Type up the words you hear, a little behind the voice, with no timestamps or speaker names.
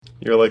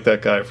You're like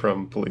that guy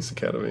from Police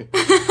Academy.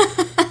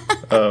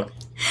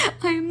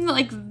 I'm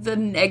like the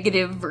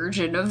negative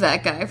version of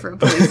that guy from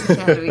Police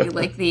Academy,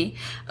 like the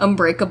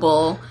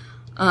Unbreakable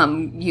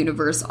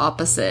universe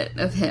opposite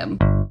of him.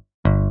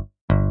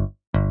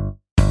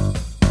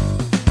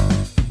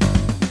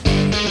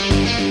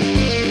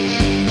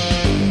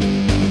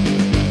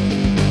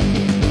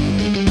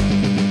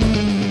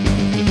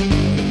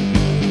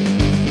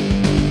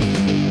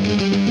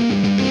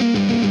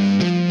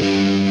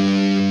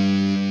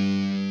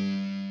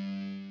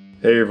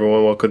 Hey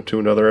everyone, welcome to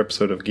another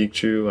episode of Geek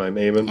Chew. I'm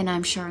Eamon. And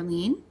I'm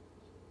Charlene.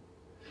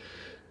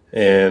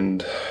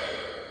 And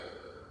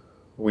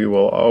we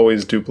will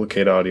always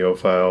duplicate audio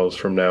files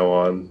from now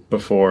on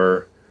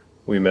before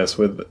we mess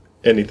with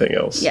anything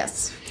else.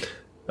 Yes.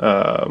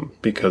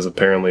 Because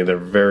apparently they're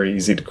very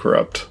easy to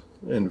corrupt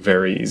and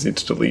very easy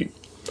to delete.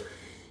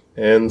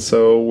 And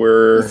so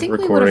we're recording this episode. I think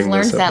we would have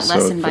learned that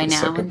lesson by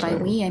now, and by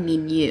we, I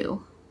mean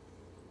you.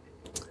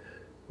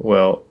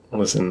 Well,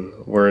 listen,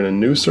 we're in a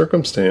new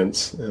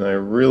circumstance, and I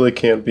really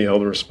can't be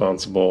held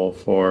responsible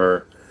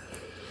for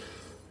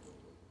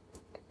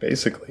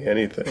basically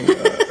anything.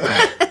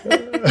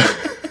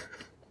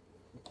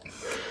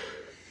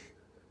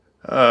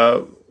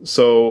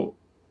 So,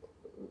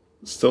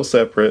 still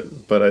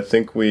separate, but I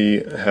think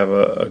we have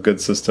a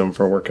good system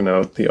for working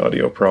out the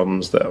audio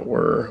problems that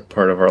were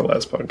part of our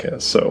last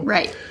podcast. So,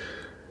 right.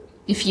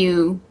 If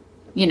you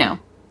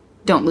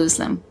don't lose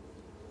them.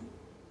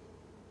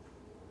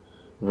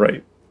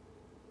 Right.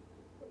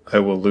 I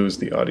will lose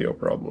the audio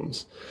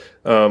problems.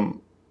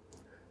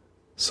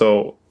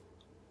 So,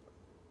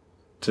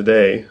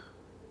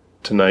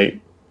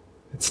 tonight,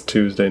 it's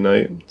Tuesday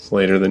night. It's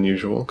later than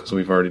usual because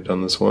we've already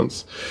done this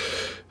once.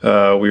 We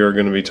are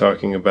going to be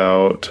talking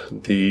about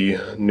the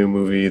new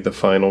movie, The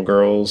Final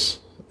Girls,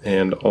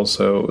 and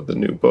also the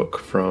new book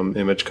from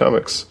Image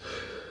Comics,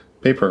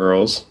 Paper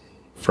Girls,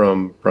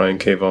 from Brian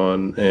K.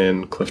 Vaughan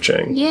and Cliff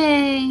Chiang.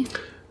 Yay!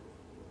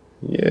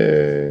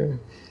 Yay!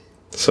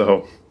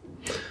 So,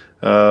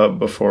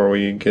 before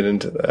we get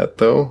into that,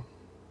 though,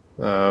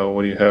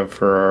 what do you have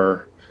for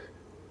our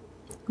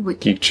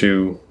Geek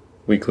Chew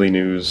weekly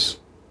news,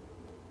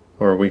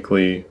 or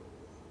weekly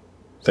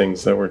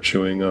things that we're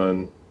chewing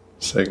on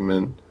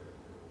segment?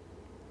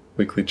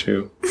 Weekly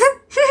Chew.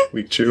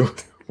 Week Chew.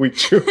 Week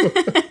Chew.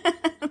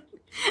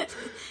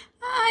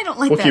 I don't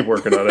like we'll that. Keep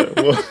working on it.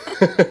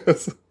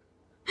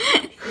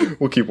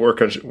 We'll keep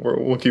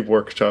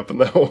workshopping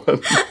that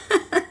one.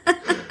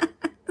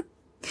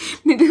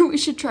 Maybe we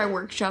should try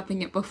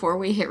workshopping it before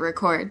we hit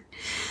record.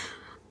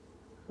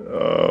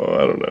 Oh,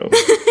 I don't know.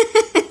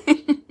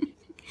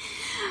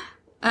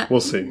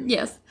 We'll see.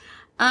 Yes.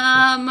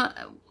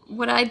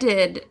 What I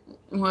did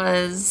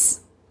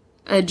was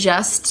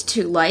adjust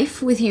to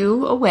life with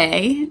you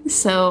away.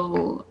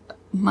 So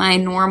my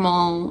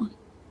normal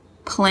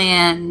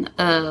plan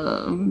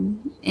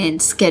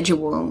and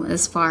schedule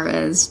as far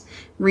as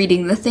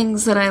reading the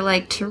things that I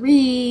like to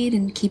read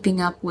and keeping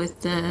up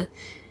with the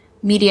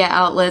media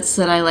outlets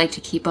that I like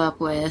to keep up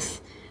with,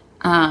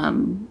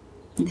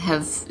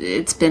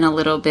 it's been a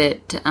little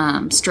bit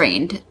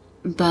strained.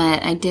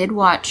 But I did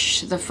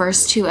watch the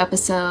first 2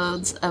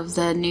 episodes of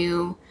the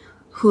new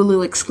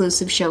Hulu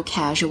exclusive show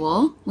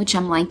Casual, which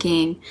I'm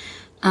liking.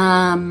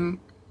 At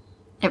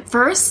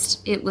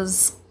first, it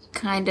was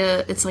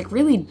it's like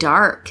really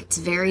dark. It's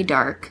very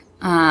dark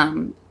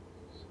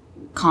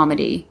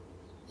comedy,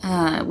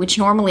 which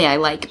normally I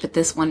like, but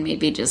this one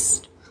maybe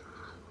just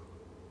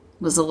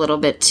was a little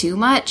bit too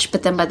much.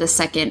 But then by the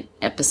second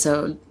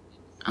episode,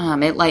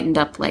 it lightened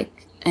up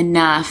like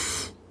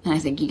enough, and I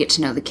think you get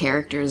to know the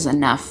characters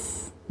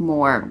enough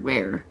more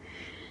where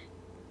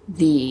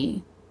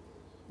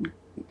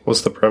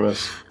What's the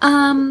premise?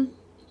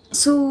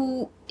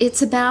 So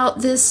it's about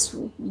this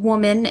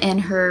woman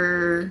and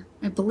her,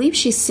 I believe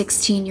she's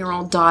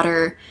 16-year-old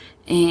daughter,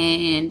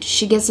 and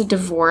she gets a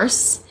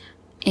divorce,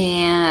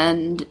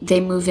 and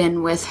they move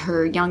in with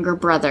her younger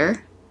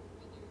brother,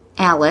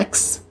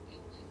 Alex,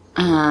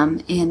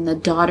 and the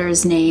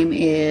daughter's name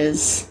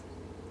is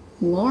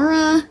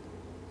Laura,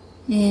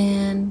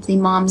 and the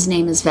mom's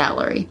name is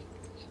Valerie.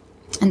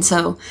 And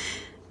so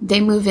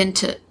they move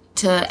into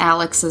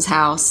Alex's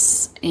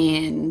house,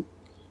 and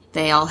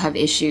they all have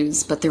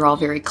issues, but they're all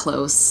very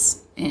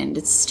close, and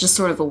it's just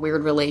sort of a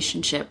weird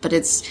relationship. But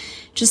it's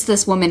just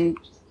this woman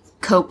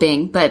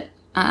coping, but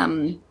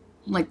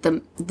like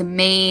the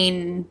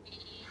main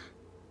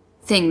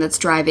thing that's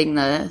driving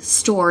the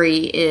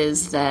story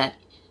is that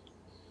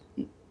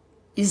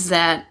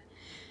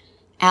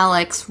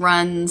Alex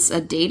runs a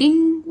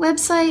dating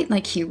website.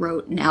 Like, he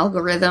wrote an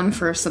algorithm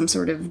for some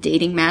sort of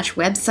dating match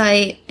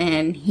website,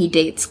 and he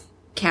dates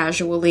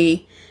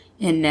casually,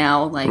 and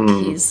now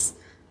he's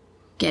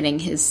getting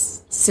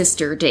his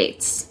sister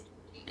dates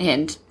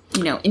and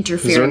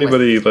interfering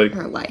with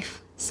her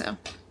life. So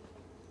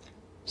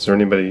is there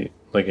anybody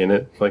like in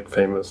it, like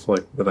famous,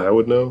 like that I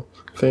would know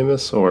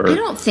famous, or I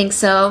don't think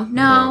so.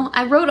 No,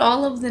 I wrote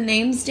all of the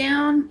names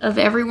down of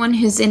everyone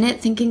who's in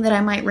it, thinking that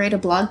I might write a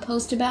blog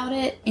post about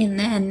it, and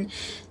then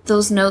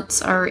those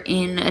notes are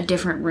in a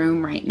different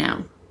room right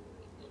now.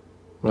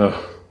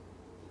 Oh.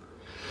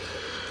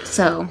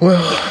 So,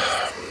 well,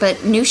 yeah.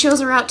 But new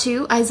shows are out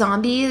too.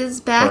 iZombie is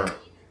back.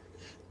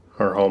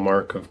 Our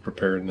hallmark of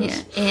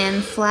preparedness. Yeah,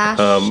 and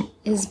Flash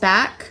is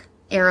back.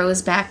 Arrow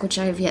is back, which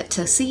I have yet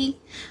to see.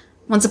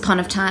 Once Upon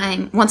a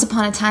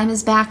Time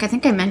is back. I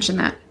think I mentioned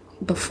that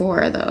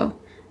before, though.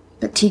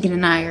 But Tegan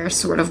and I are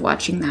sort of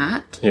watching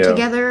that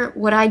together.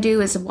 What I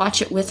do is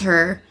watch it with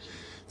her,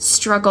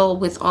 struggle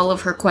with all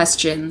of her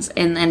questions,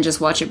 and then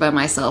just watch it by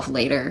myself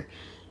later.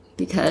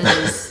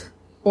 Because...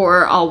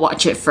 or I'll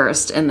watch it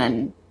first, and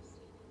then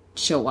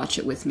she'll watch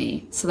it with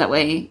me. So that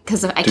way...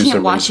 Because I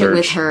can't watch it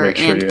with her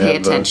and pay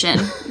attention.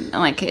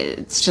 Like,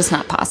 it's just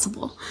not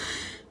possible.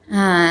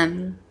 Yeah,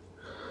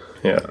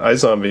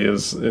 iZombie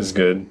is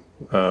good.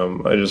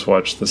 I just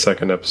watched the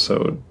second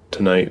episode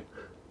tonight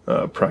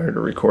prior to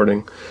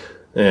recording,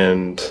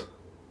 and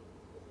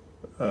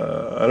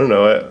I don't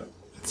know.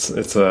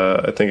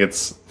 I think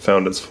it's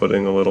found its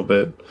footing a little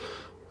bit.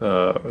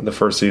 The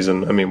first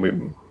season, I mean, we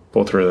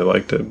both really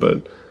liked it,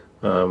 but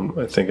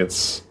I think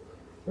it's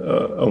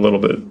a little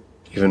bit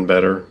even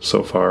better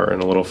so far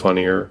and a little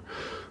funnier,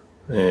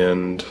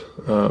 and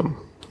I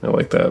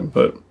like that.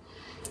 But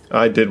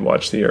I did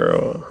watch The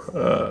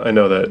Arrow. I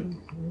know that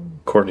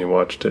Courtney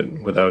watched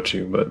it without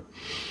you, but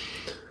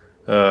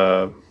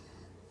that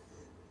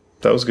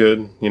was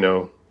good, you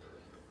know,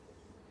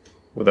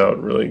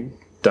 without really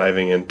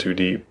diving in too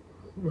deep.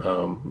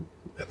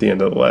 At the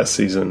end of the last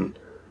season,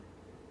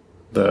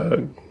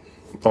 the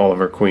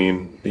Oliver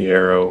Queen, the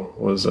Arrow,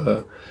 was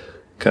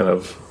kind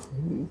of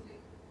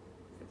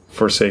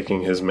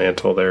forsaking his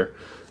mantle there.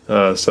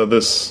 So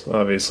this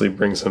obviously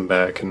brings him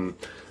back, and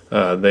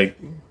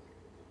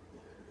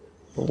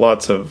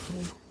lots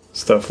of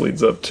stuff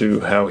leads up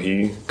to how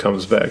he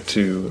comes back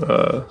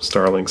to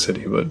Starling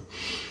City, but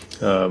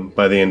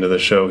by the end of the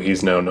show,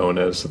 he's now known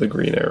as the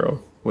Green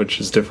Arrow, which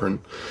is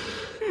different.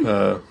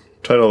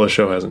 Title of the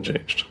show hasn't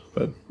changed,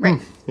 but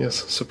yes,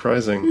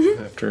 surprising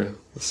after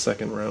the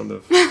second round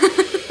of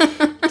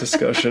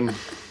discussion.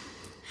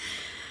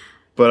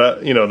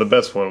 But the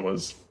best one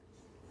was,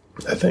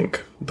 I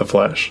think, The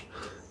Flash.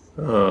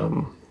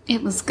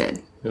 It was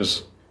good.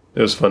 It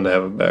was fun to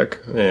have it back,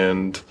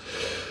 and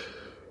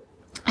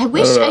I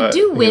wish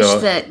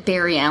that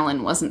Barry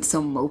Allen wasn't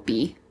so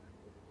mopey.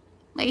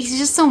 Like, he's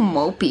just so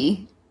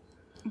mopey.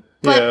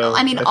 But, yeah,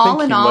 I mean, all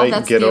in all,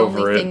 that's the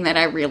only thing that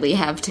I really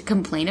have to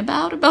complain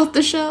about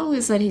the show,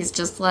 is that he's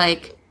just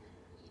like...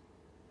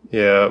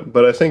 Yeah,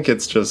 but I think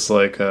it's just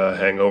like a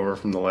hangover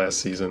from the last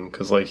season,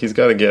 because, like, he's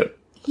got to get...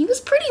 He was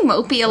pretty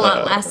mopey a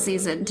lot last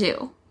season,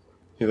 too.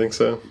 You think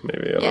so?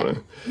 Maybe, I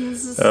don't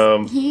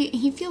know.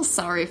 He feels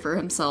sorry for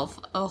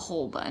himself a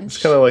whole bunch.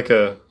 It's kind of like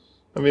a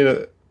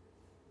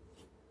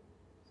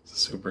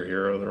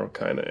superhero. They're all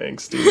kind of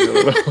angsty. I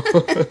don't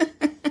know.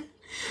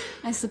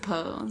 I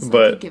suppose.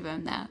 But I could give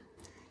him that.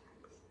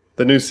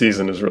 The new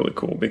season is really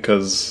cool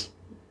because,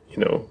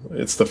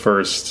 it's the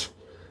first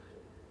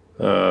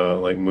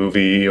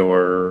movie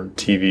or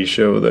TV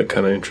show that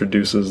kind of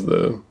introduces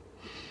the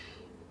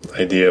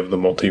idea of the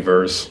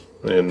multiverse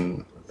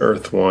in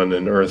Earth 1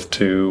 and Earth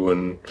 2,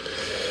 and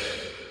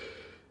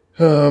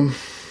I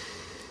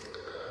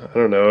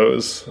don't know, it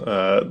was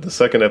the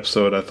second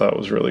episode I thought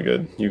was really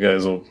good. You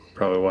guys will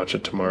probably watch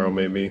it tomorrow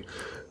maybe.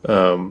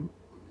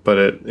 But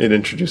it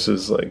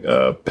introduces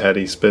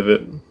Patty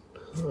Spivot,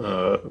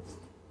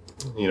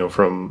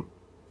 from,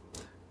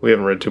 we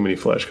haven't read too many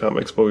Flash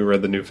comics, but we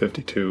read the New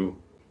 52.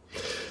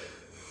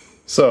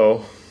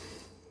 So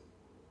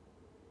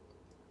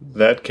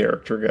that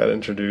character got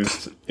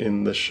introduced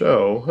in the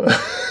show,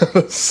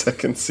 the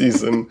second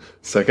season,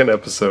 second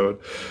episode.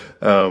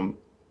 But,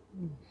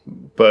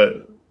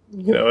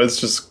 it's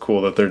just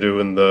cool that they're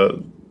doing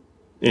the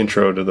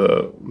intro to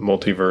the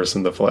multiverse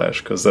in the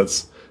Flash, because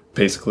that's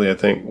basically, I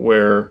think,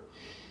 where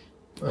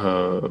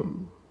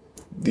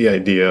the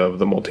idea of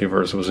the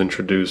multiverse was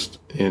introduced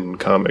in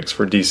comics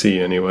for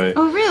DC anyway.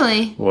 Oh,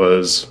 really?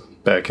 Was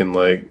back in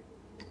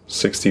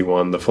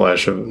 61, the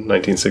Flash of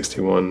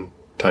 1961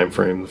 time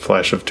frame, the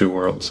Flash of Two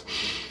Worlds.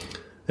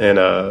 And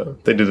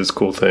they do this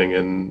cool thing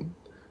in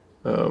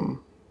the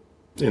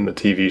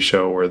TV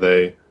show where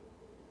they,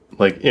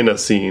 in a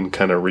scene,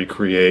 kind of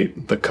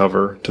recreate the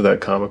cover to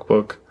that comic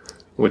book,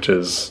 which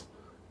is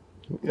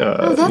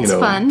that's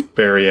fun.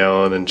 Barry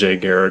Allen and Jay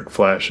Garrick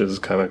Flashes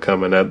kind of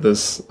coming at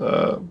this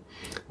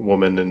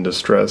woman in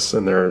distress,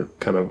 and they're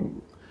kind of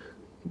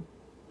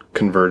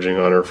converging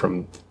on her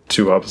from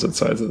two opposite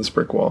sides of this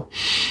brick wall.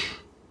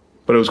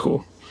 But it was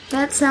cool.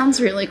 That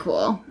sounds really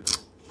cool.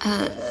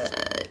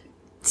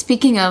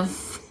 Speaking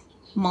of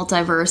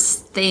multiverse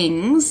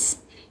things,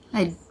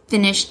 I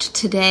finished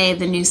today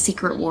the new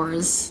Secret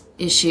Wars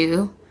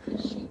issue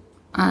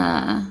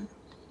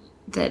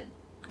that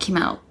came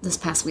out this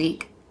past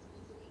week.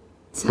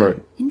 So,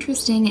 right.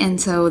 Interesting. And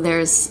so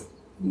there's,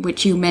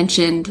 which you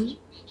mentioned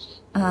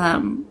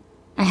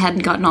I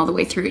hadn't gotten all the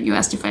way through, and you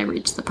asked if I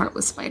reached the part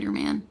with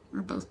Spider-Man,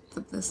 or both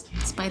of the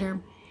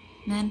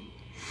Spider-Men.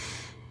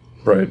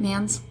 Right.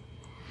 Men.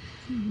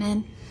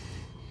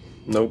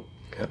 Nope.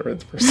 Can't read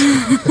the first.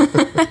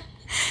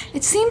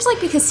 It seems like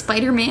because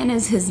Spider-Man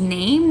is his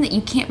name that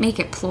you can't make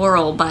it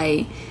plural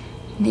by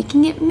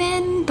making it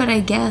men, but I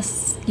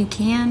guess you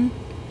can.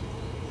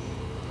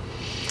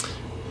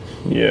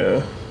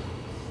 Yeah.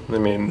 I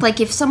mean... Like,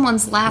 if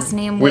someone's last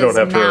name was we don't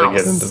have Mouse, to really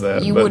get into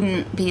that, you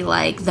wouldn't be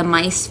like the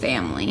Mice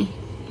family.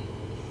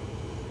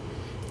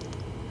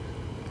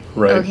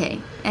 Right. Okay.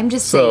 I'm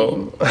just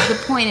saying.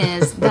 The point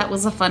is, that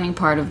was a funny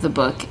part of the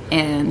book,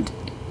 and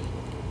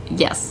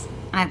yes,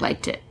 I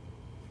liked it.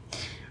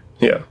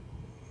 Yeah.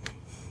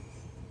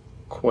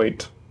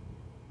 Quite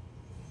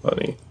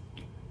funny,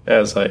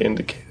 as I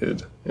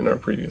indicated in our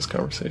previous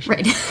conversation.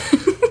 Right.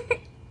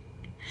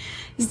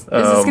 Is this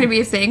going to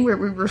be a thing where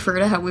we refer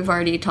to how we've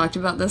already talked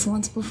about this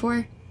once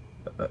before?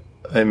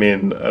 I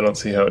mean, I don't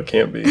see how it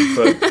can't be,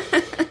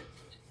 but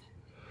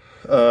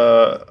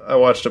I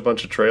watched a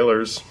bunch of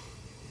trailers.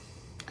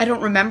 I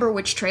don't remember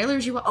which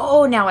trailers you...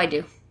 Oh, now I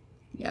do.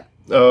 Yep.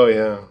 Oh,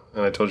 yeah.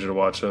 And I told you to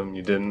watch them.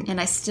 You didn't. And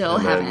I still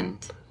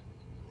haven't.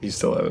 You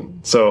still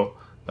haven't. So,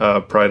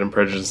 Pride and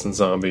Prejudice and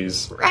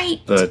Zombies.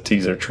 Right. The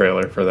teaser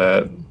trailer for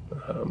that.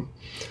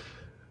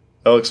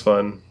 That looks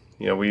fun.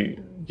 You know,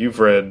 you've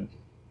read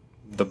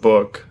the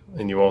book,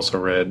 and you also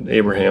read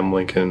Abraham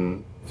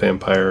Lincoln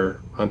Vampire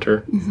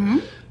Hunter.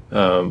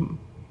 Mm-hmm.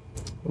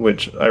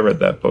 Which I read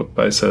that book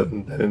by Seth,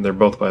 and they're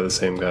both by the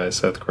same guy,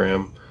 Seth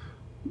Graham.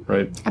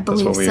 Right? I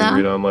believe That's what we so.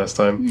 agreed on last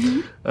time.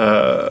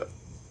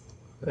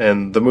 Mm-hmm.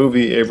 And the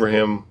movie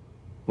Abraham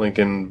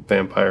Lincoln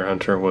Vampire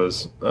Hunter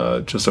was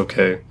just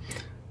okay.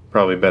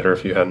 Probably better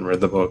if you hadn't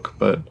read the book,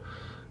 but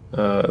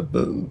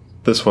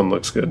this one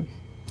looks good.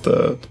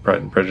 The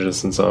Pride and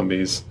Prejudice and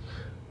Zombies.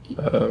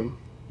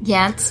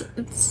 Yeah,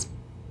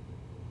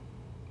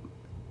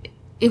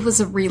 it was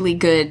a really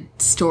good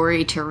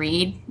story to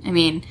read. I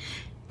mean,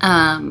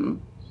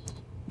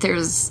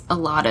 there's a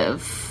lot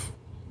of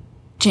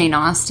Jane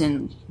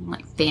Austen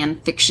like fan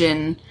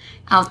fiction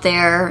out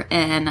there,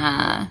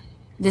 and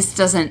this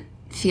doesn't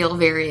feel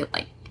very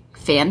like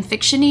fan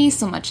fiction-y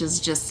so much as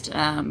just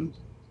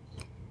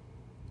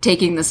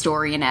taking the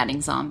story and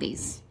adding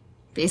zombies,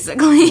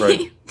 basically.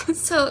 Right.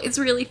 So it's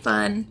really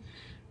fun.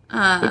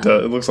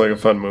 It looks like a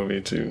fun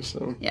movie too.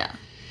 So yeah.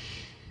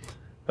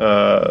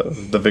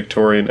 The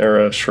Victorian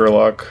era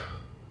Sherlock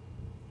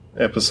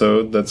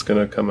episode that's going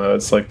to come out.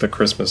 It's like the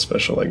Christmas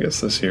special, I guess,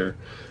 this year.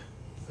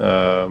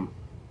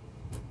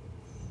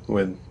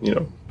 With,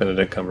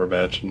 Benedict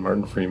Cumberbatch and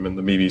Martin Freeman,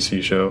 the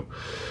BBC show.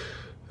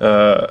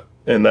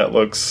 And that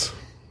looks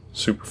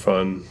super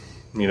fun.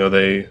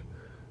 They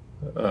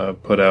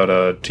put out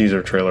a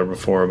teaser trailer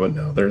before, but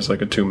now there's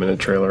like a 2-minute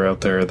trailer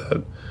out there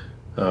that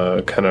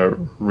kind of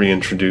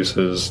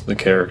reintroduces the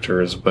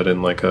characters, but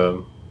in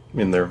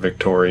their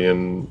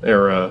Victorian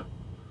era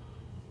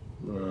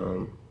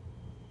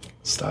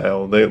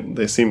style.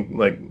 They seem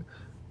like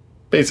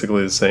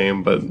basically the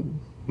same, but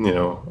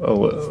a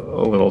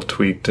little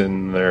tweaked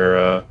in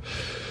their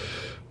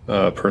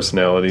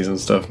personalities and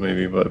stuff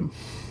maybe, but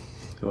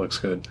it looks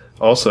good.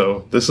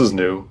 Also, this is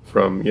new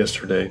from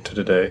yesterday to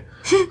today.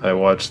 I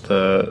watched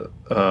there's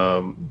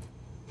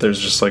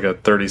just like a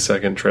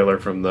 30-second trailer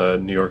from the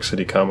New York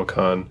City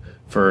Comic-Con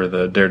for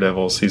the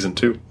Daredevil Season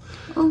 2.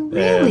 Oh,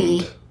 really?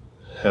 And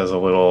has a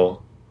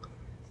little...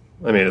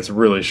 I mean, it's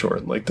really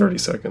short, like 30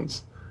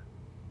 seconds.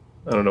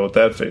 I don't know what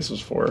that face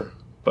was for,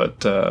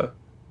 but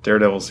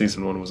Daredevil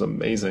Season 1 was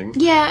amazing.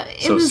 Yeah,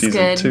 it was good.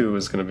 So Season 2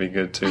 is going to be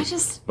good, too.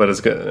 But it's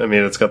got,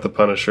 it's got the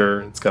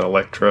Punisher, it's got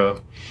Elektra.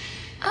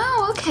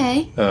 Oh,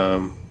 okay.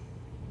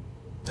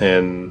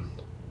 And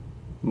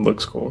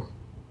looks cool.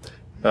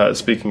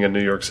 Speaking of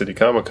New York City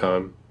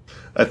Comic-Con,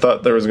 I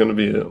thought there was going to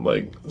be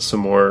like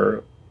some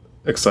more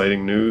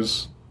exciting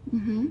news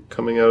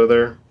coming out of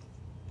there.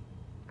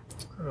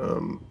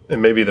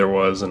 And maybe there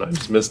was, and I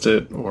just missed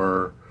it,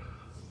 or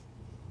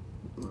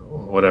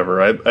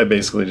whatever. I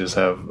basically just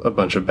have a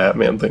bunch of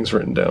Batman things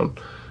written down.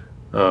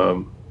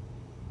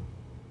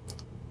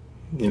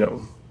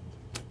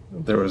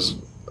 There was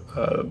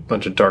a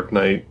bunch of Dark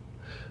Knight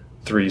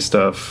 3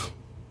 stuff.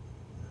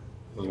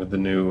 The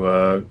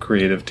new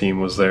creative team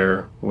was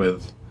there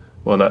with,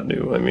 well, not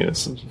new. I mean,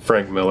 it's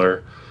Frank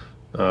Miller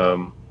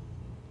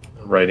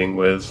writing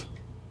with,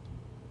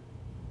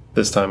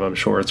 this time I'm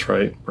sure it's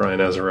right, Brian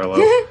Azzarello.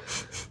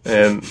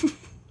 And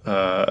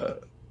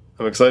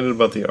I'm excited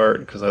about the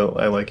art because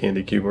I like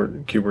Andy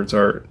Kubert's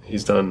art.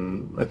 He's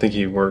done, I think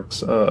he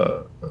works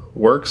or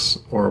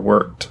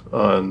worked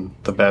on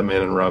the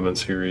Batman and Robin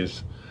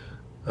series.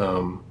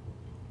 But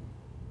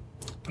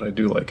I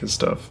do like his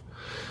stuff.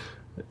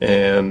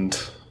 And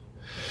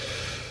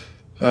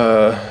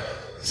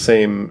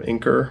same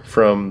inker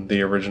from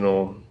the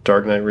original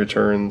Dark Knight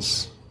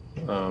Returns.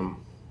 I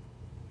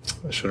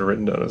should have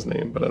written down his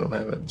name, but I don't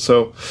have it.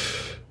 So,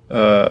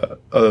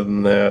 other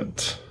than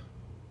that,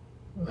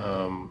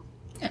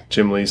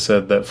 Jim Lee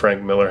said that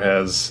Frank Miller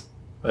has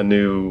a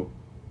new,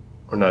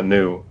 or not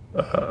new,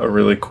 a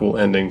really cool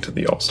ending to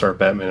the All-Star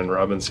Batman and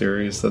Robin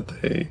series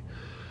that they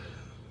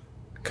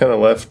kind of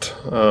left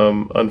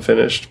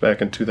unfinished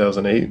back in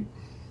 2008.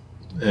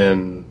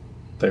 And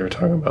they were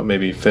talking about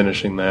maybe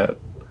finishing that,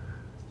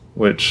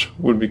 which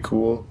would be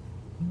cool,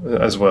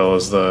 as well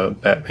as the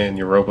Batman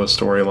Europa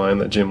storyline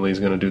that Jim Lee's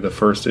going to do the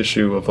first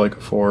issue of like a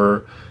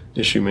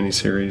 4-issue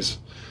miniseries.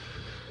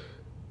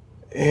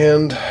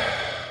 And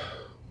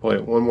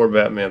boy, one more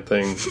Batman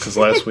thing, because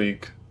last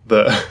week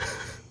the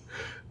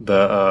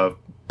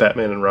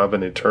Batman and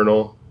Robin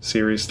Eternal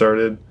series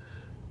started,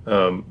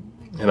 and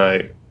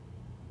I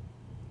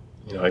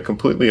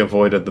completely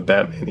avoided the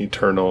Batman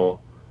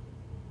Eternal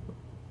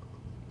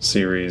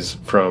series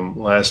from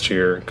last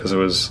year because it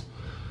was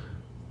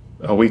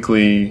a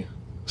weekly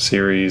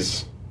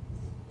series,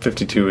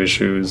 52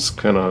 issues,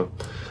 kind of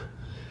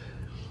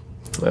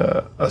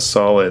a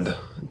solid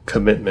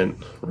commitment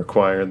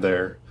required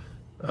there.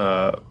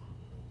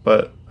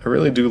 But I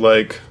really do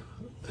like,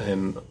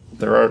 and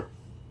there aren't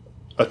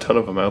a ton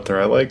of them out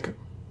there, I like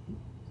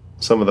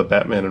some of the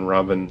Batman and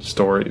Robin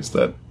stories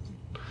that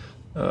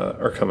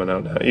are coming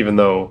out now, even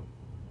though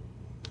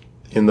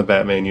in the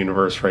Batman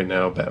universe right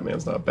now,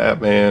 Batman's not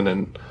Batman,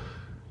 and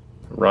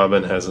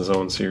Robin has his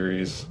own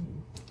series.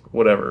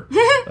 Whatever.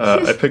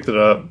 I picked it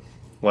up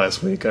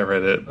last week. I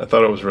read it. I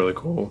thought it was really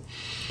cool.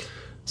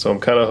 So I'm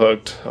kind of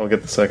hooked. I'll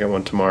get the second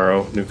one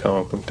tomorrow, New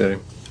Comic Book Day.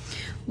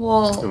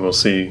 Well, and we'll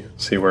see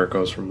where it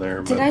goes from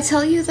there. Did I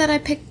tell you that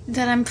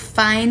I'm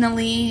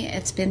finally,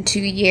 it's been 2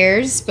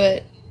 years,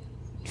 but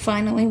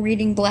finally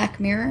reading Black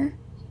Mirror?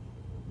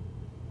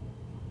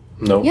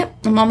 No.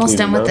 Yep, I'm almost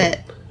done with it.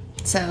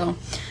 So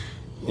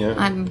yeah.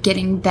 I'm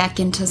getting back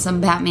into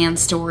some Batman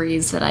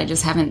stories that I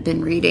just haven't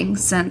been reading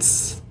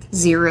since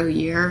 0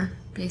 Year,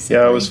 basically.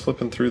 Yeah, I was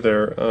flipping through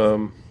there.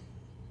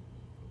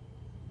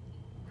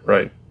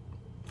 Right.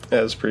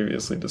 As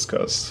previously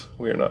discussed,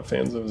 we are not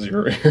fans of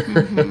 0 Year.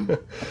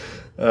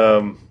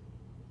 Mm-hmm.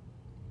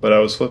 But I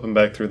was flipping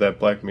back through that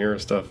Black Mirror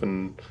stuff,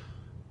 and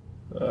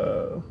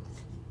never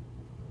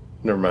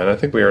mind. I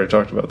think we already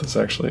talked about this,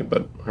 actually,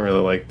 but I really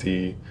like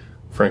the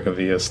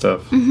Francavilla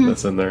stuff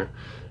that's in there.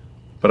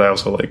 But I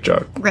also like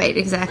Jock. Right,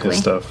 exactly. His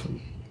stuff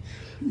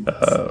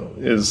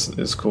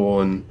is cool,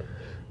 and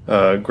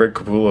Greg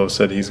Capullo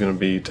said he's going to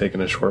be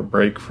taking a short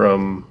break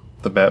from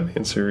the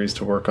Batman series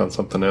to work on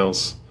something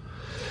else.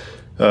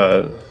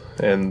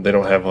 And they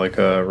don't have like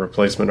a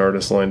replacement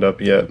artist lined up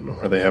yet,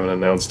 or they haven't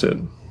announced it.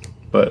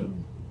 But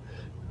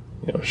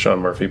Sean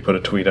Murphy put a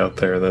tweet out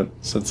there that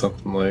said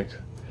something like,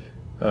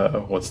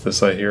 "What's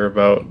this I hear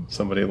about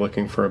somebody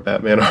looking for a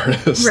Batman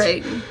artist?"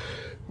 Right.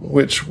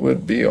 Which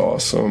would be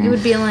awesome. It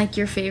would be like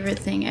your favorite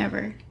thing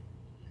ever.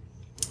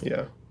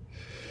 Yeah.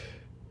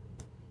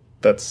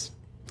 That's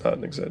not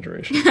an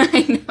exaggeration.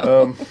 I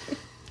know.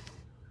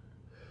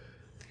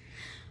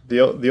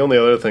 The only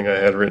other thing I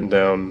had written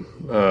down,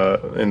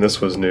 and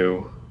this was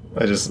new,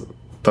 I just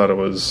thought it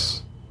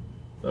was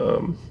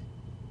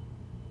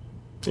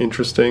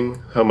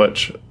interesting how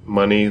much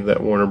money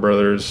that Warner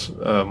Brothers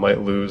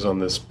might lose on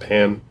this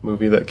Pan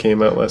movie that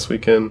came out last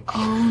weekend.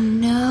 Oh,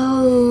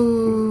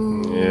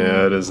 no.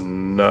 Yeah, it is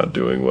not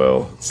doing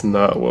well. It's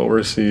not well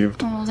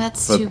received. Oh,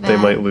 that's but too bad. They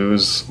might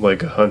lose like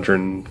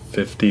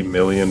 $150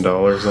 million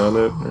on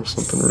it or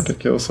something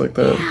ridiculous like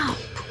that. Wow.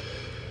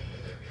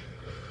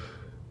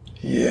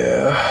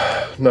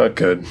 Yeah, not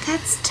good.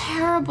 That's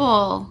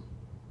terrible.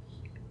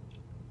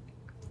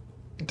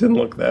 It didn't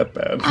look that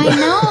bad. I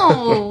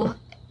know.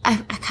 I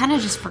kind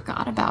of just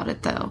forgot about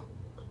it, though.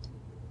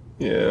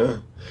 Yeah.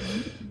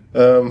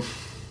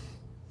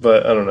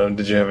 But I don't know.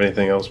 Did you have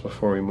anything else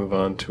before we move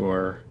on to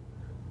our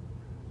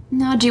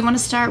No, do you want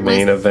to start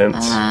main with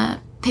events?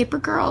 Paper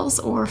Girls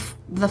or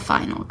The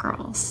Final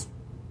Girls?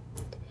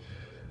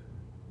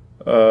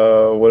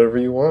 Whatever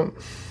you want.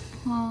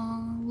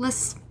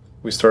 Let's...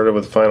 We started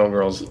with Final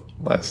Girls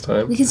last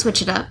time. We can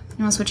switch it up.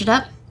 You want to switch it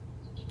up?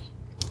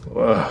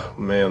 Oh,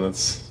 man,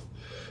 it's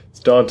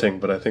daunting,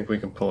 but I think we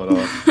can pull it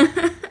off.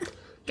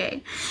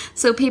 Okay.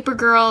 So Paper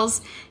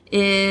Girls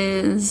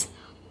is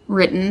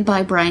written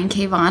by Brian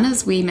K. Vaughan,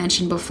 as we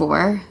mentioned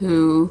before,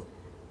 who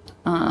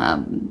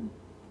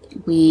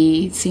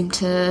we seem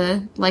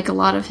to like a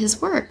lot of his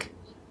work.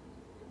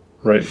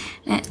 Right.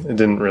 I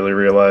didn't really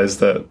realize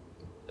that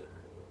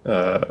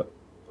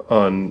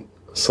on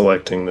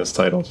selecting this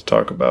title to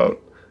talk about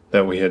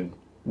that we had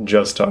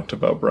just talked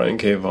about Brian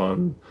K.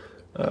 Vaughan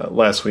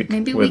last week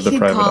with The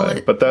Private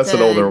Eye. But that's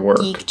an older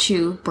work. Geek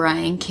Chew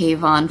Brian K.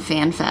 Vaughan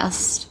Fan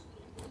Fest.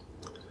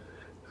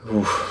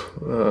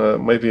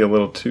 Might be a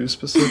little too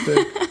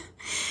specific.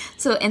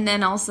 So, and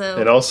then also...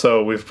 And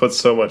also, we've put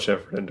so much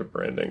effort into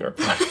branding our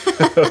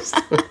podcast.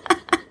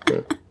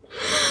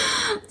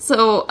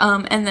 So,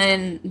 and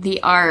then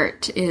the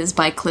art is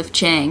by Cliff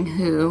Chang,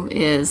 who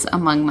is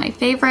among my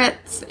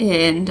favorites,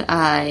 and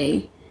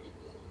I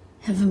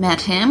have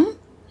met him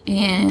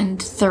and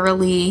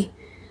thoroughly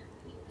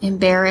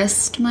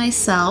embarrassed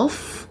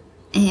myself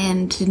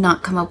and did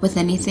not come up with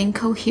anything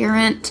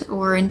coherent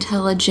or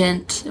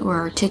intelligent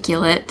or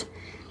articulate,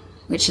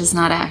 which is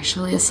not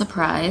actually a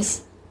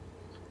surprise.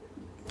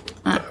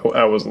 I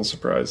I wasn't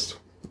surprised,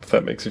 if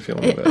that makes you feel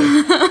any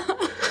better.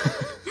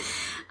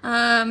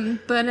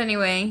 But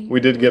anyway. We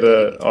did get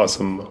an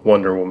awesome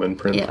Wonder Woman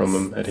print from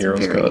him at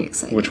Heroes Con,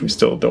 which we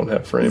still don't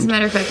have framed. As a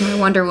matter of fact, my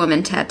Wonder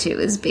Woman tattoo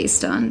is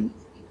based on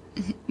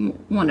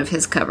one of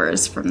his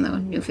covers from the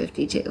New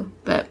 52.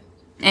 But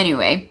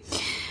anyway.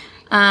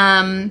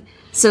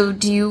 So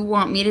do you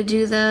want me to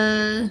do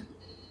the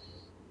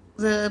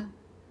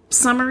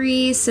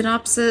summary,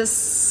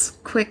 synopsis,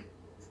 quick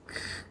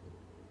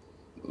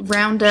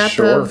roundup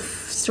of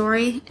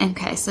story?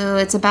 Okay, so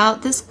it's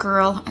about this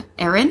girl,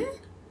 Erin.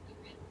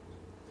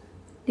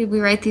 Did we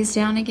write these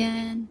down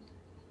again?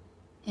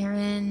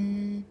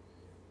 Erin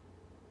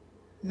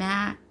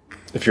Mac.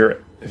 If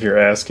you're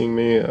asking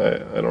me,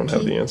 I don't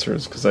have the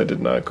answers because I did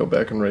not go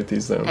back and write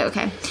these down.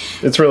 Okay.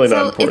 It's really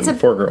not important.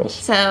 4 girls.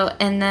 So,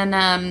 and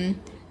then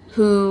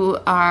who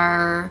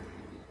are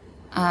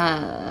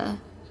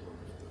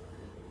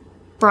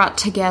brought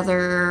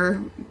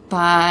together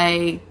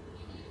by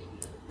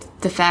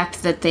the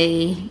fact that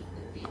they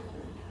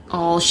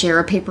all share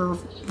a paper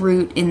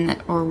route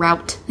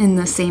route in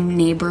the same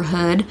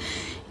neighborhood,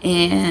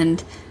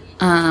 and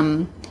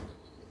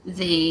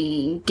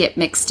they get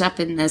mixed up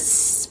in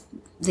this.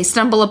 They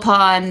stumble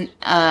upon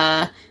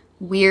a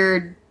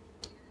weird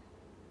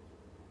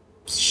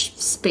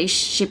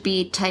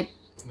spaceshipy type.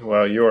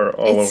 Wow, you are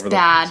all over the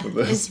place with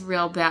this. It's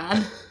real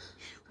bad.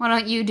 Why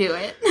don't you do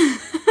it?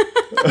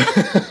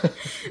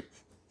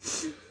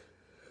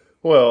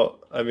 Well,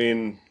 I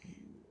mean,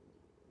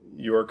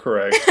 you are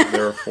correct.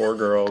 There are 4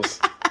 girls.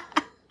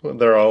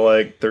 They're all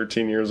like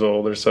 13 years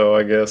old or so,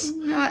 I guess.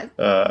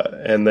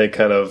 And they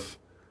kind of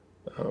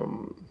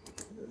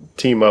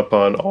team up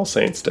on All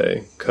Saints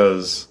Day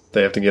because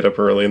they have to get up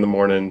early in the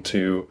morning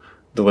to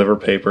deliver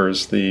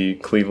papers. The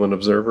Cleveland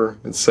Observer,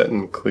 it's set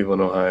in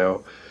Cleveland,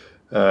 Ohio.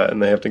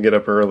 And they have to get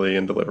up early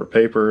and deliver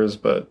papers,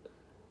 but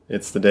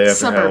it's the day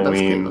after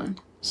Halloween.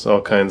 So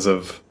all kinds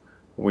of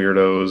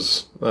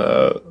weirdos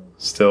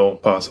still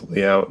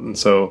possibly out. And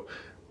so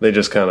they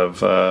just kind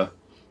of,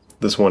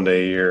 this one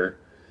day a year,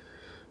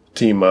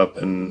 team up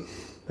and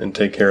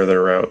take care of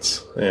their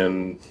routes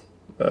and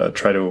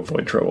try to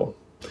avoid trouble.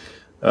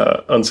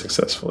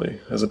 Unsuccessfully,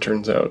 as it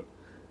turns out.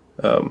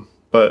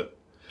 But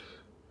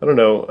I don't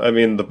know. I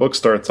mean, the book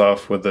starts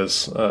off with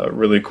this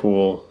really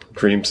cool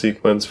dream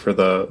sequence for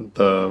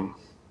the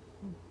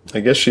I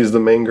guess she's the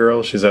main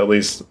girl. She's at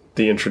least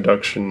the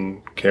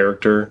introduction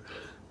character,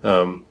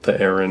 the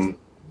Erin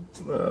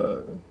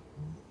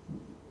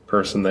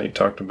person that you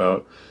talked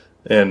about.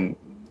 And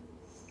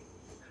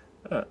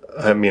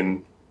I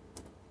mean,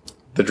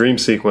 the dream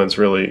sequence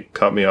really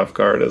caught me off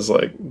guard as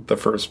like the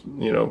first,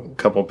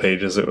 couple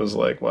pages. It was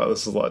like, wow,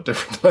 this is a lot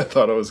different than I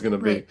thought it was going to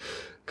be.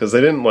 Because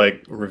they didn't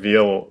like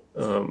reveal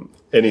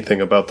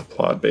anything about the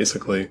plot,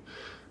 basically.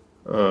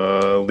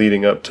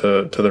 Leading up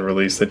to the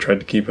release, they tried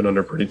to keep it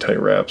under pretty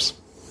tight wraps.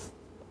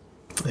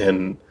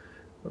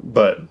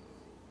 But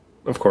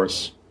of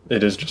course,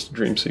 it is just a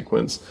dream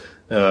sequence.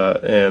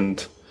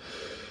 And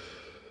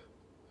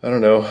I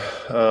don't know,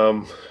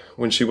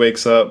 when she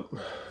wakes up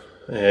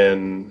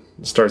and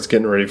starts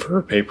getting ready for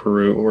her paper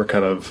route, we're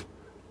kind of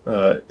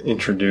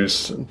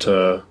introduced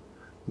to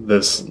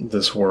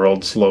this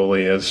world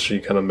slowly as she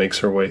kind of makes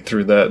her way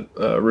through that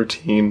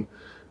routine.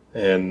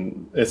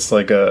 And it's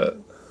like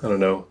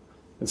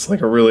it's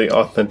like a really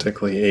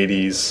authentically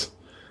 80s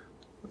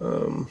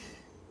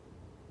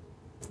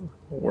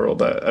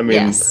world. I mean,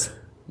 yes.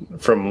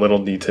 From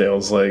little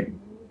details like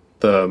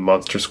the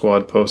Monster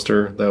Squad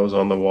poster that was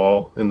on the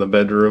wall in the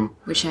bedroom.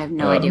 Which I have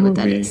no idea what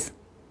that is.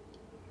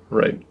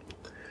 Right.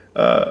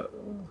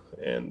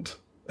 And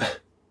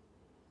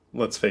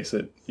let's face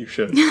it, you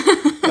should.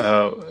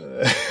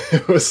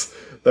 That was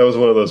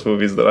one of those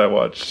movies that I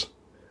watched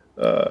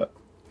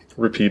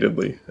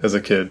repeatedly as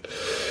a kid.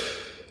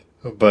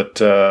 But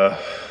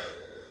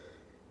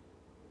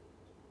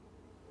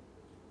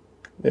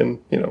and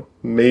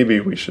maybe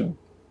we should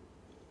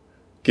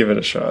give it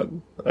a shot.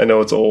 I know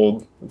it's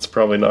old. It's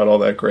probably not all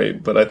that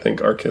great, but I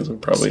think our kids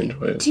would probably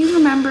enjoy it. Do you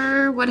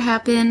remember what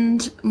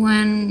happened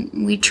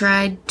when we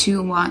tried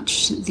to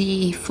watch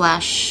the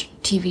Flash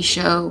TV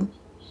show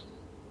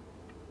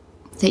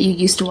that you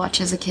used to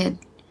watch as a kid?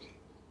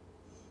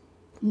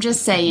 I'm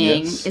just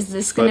saying, yes, is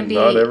this going to be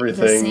not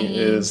everything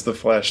is the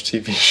Flash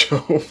TV show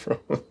from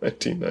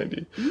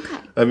 1990.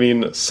 Okay. I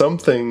mean, some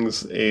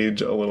things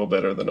age a little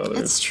better than others.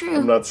 That's true.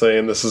 I'm not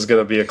saying this is going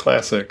to be a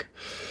classic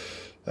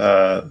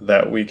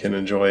that we can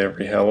enjoy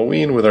every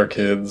Halloween with our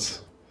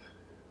kids.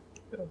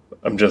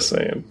 I'm just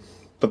saying.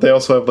 But they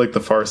also have like the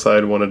Far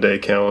Side one-a-day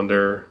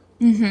calendar.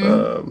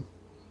 Mm-hmm.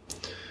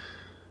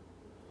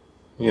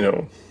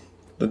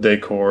 The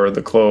decor,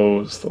 the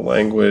clothes, the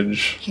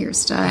language,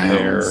 hairstyles, the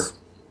hair,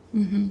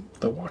 mm-hmm.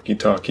 the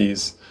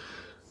walkie-talkies.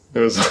 It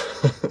was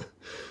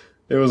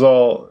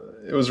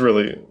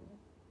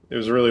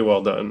really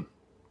well done.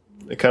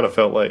 It kind of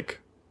felt like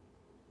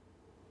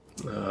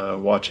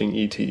watching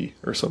E.T.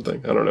 or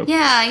something. I don't know.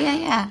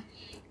 Yeah.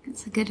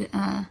 It's a good.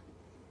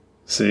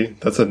 See,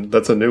 that's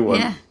a new one.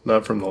 Yeah.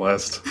 Not from the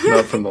last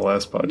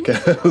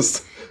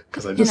podcast.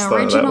 because I just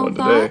thought of that one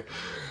today.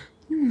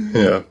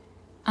 Yeah.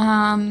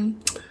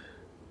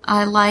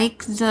 I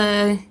like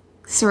the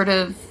sort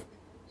of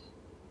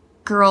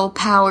girl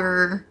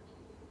power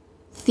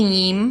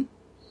theme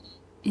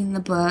in the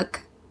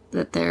book,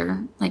 that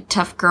they're like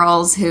tough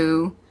girls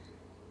who,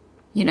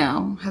 you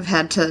know, have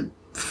had to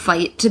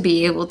fight to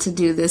be able to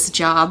do this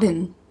job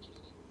in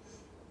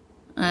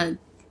a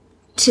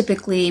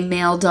typically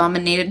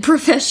male-dominated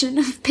profession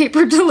of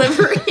paper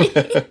delivery.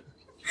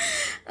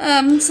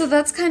 So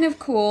that's kind of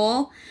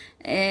cool.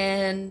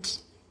 And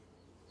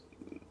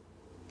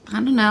I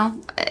don't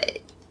know.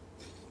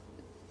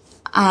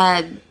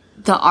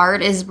 The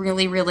art is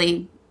really,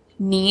 really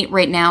neat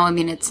right now. I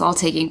mean, it's all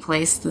taking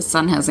place. The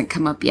sun hasn't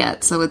come up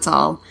yet, so there's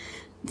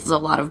a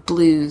lot of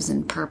blues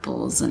and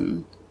purples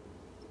and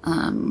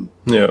and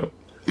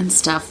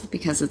stuff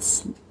because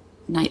it's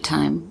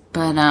nighttime.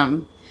 But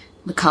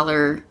the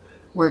color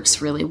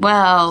works really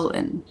well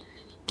and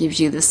gives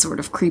you this sort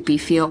of creepy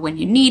feel when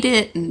you need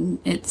it, and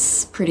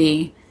it's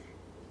pretty.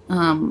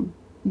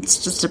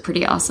 It's just a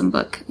pretty awesome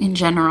book in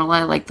general.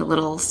 I like the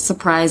little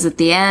surprise at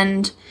the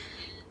end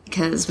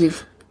because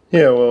we've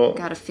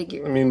got to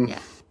figure. I mean,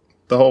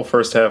 the whole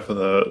first half of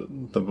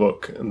the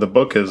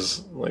book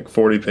is like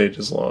 40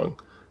 pages long.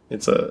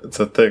 It's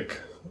a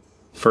thick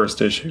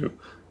first issue,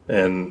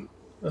 and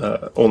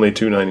only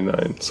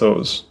 $2.99. So it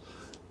was,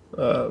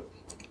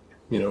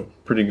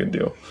 pretty good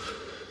deal.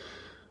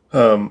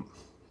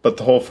 But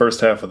the whole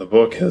first half of the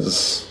book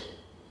is,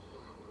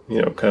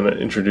 kind of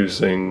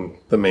introducing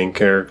the main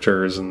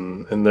characters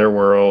and their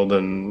world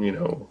and,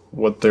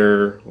 what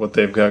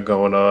they've got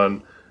going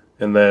on.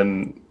 And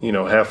then,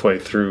 halfway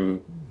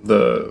through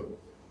the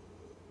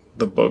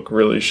book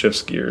really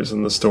shifts gears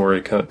and the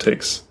story kind of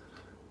takes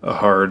a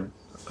hard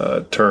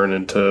turn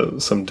into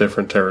some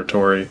different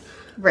territory.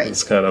 Right.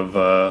 It's kind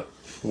of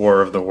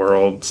War of the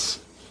Worlds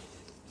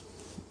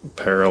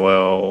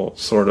parallel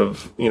sort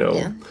of,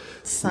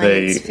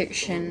 science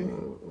fiction.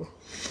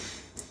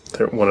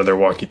 One of their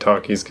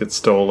walkie-talkies gets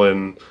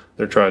stolen.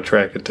 They're trying to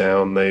track it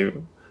down. They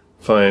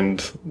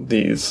find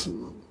these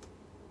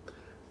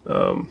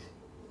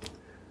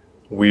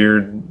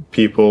weird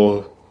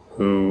people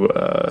who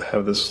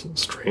have this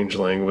strange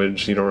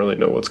language. You don't really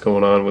know what's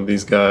going on with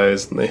these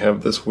guys. And they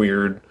have this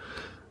weird,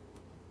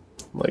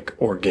 like,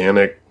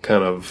 organic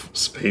kind of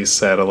space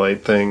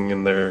satellite thing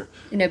in the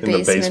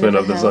basement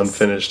of this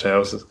unfinished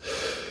house.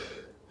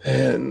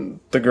 And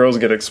the girls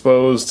get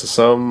exposed to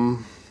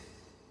some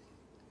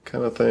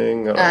kind of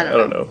thing. I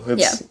don't know.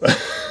 It's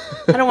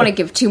I don't want to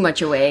give too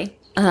much away,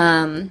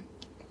 as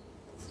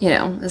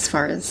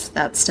far as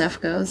that stuff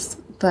goes.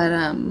 But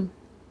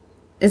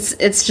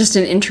it's just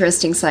an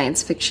interesting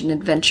science fiction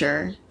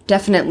adventure,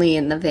 definitely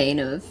in the vein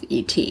of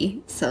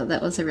E.T. So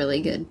that was a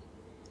really good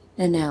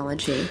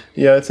analogy.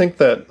 Yeah, I think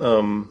that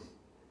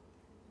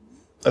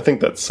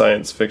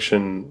science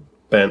fiction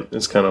bent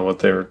is kind of what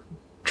they were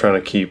trying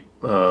to keep,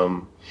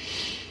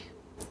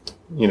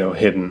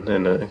 hidden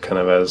and kind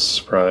of as a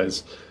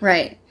surprise.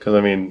 Right. Because,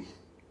 I mean,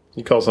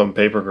 you call something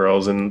Paper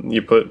Girls and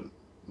you put,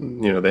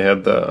 they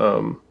had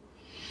the,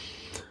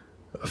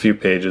 a few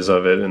pages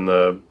of it in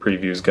the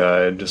previews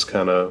guide, just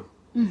kind of,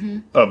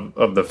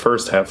 of the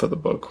first half of the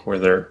book where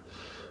they're,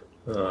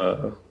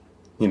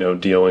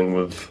 dealing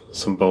with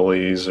some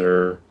bullies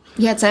or...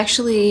 Yeah, it's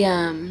actually,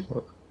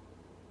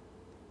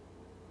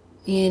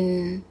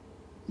 in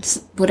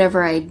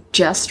whatever I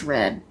just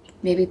read.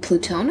 Maybe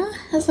Plutona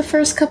has the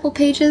first couple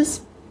pages.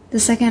 The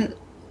second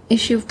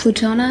issue of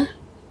Plutona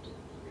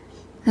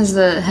has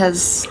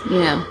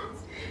a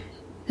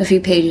few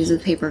pages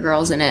of Paper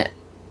Girls in it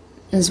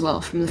as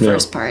well from the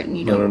first part, and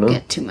you don't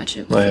get too much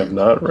of it. I have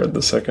not read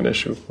the second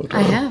issue of Plutona.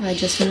 I have. I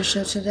just finished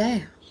it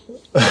today.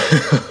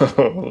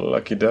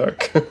 Lucky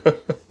duck.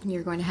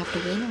 You're going to have to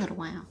wait a little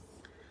while.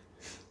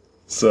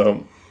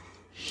 So,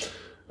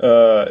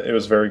 it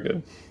was very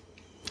good.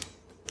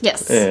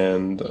 Yes.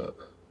 And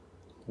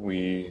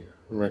we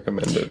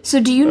recommend it. So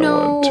do you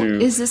know,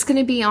 is this going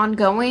to be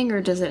ongoing, or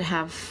does it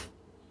have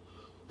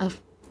a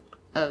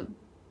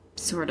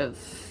sort of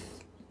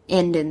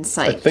end in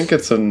sight? I think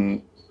it's a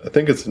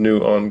new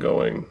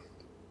ongoing.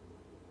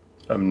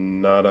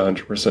 I'm not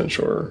 100%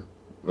 sure.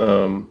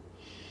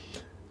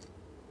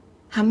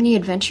 How many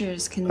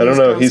adventures can these I don't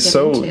know. girls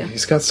get into?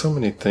 He's got so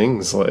many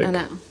things I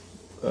know.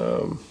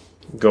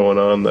 Going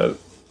on that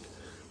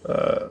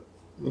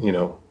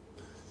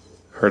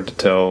hard to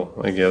tell,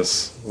 I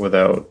guess,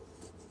 without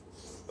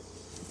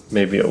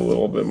maybe a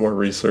little bit more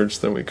research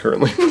than we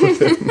currently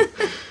put in.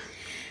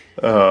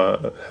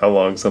 How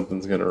long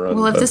something's going to run.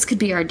 Well, if this could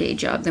be our day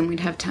job, then we'd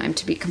have time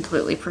to be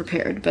completely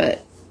prepared.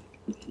 But,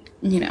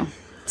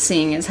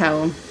 seeing as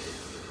how...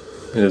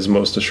 It is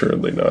most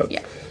assuredly not.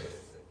 Yeah.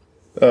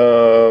 I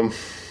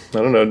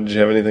don't know. Did you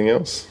have anything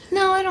else?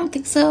 No, I don't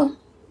think so.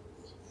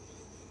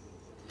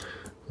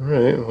 All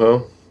right.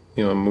 Well,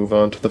 move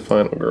on to the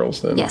final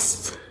girls then.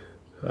 Yes.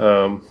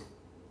 I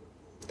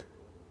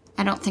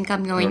don't think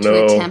I'm going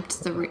to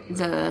attempt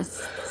the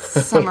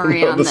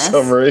summary on this.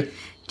 Summary.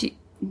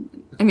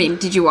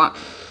 Did you want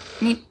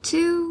me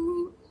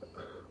to?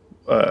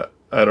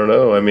 I don't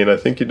know. I mean, I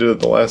think you did it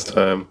the last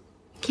time.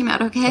 Came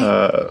out okay?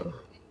 All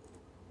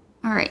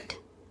right.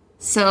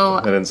 So...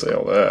 I didn't say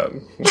all that.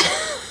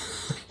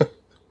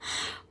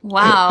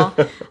 Wow.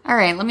 All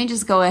right, let me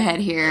just go ahead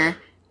here.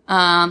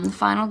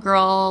 Final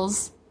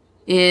Girls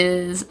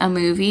is a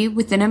movie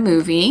within a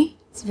movie.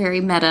 It's very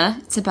meta.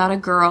 It's about a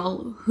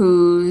girl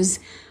whose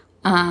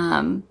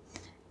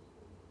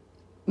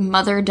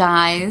mother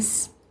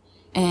dies,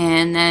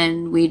 and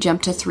then we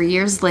jump to 3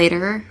 years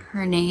later.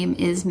 Her name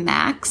is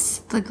Max,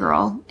 the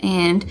girl,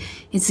 and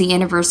it's the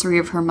anniversary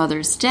of her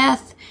mother's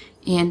death,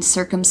 and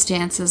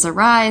circumstances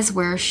arise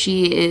where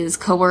she is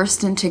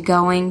coerced into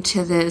going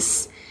to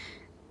this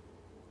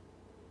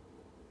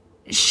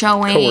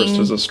showing. Coerced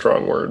is a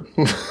strong word.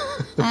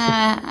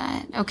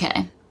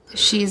 Okay.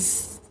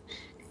 She's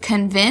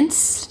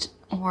convinced,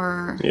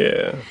 or...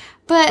 Yeah.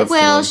 But,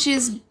 well,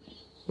 she's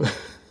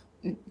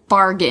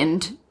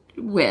bargained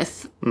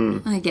with,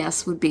 I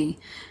guess, would be...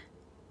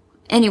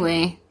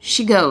 Anyway,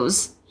 she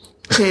goes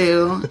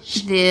to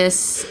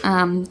this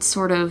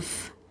sort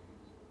of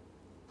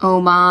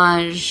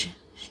homage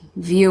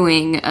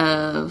viewing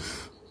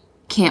of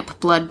Camp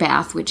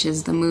Bloodbath, which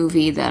is the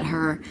movie that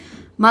her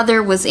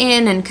mother was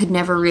in and could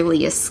never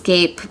really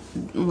escape,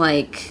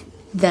 like,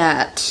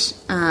 that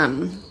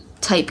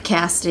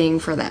typecasting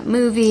for that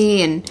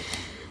movie, and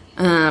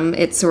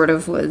it sort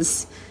of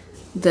was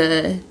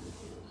the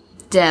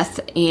death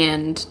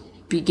and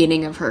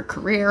beginning of her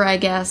career, I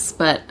guess,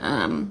 but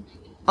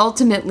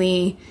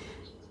ultimately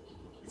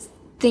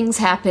things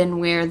happen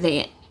where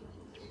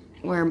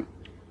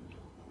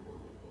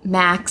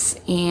Max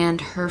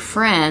and her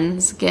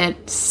friends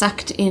get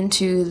sucked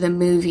into the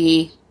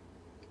movie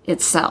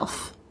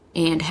itself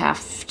and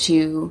have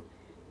to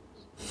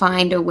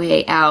find a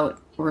way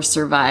out or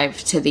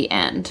survive to the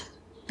end,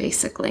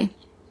 basically.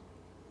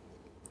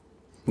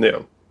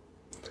 Yeah.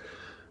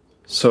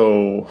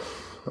 So,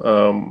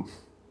 the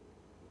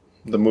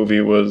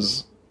movie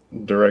was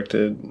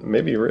directed,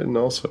 maybe written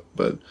also,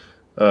 but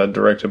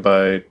directed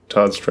by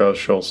Todd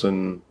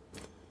Strauss-Schulson.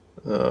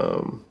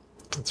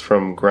 It's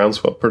from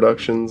Groundswell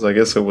Productions. I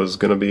guess it was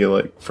going to be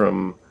like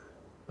from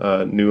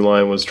New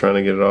Line was trying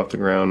to get it off the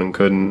ground and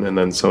couldn't, and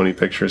then Sony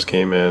Pictures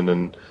came in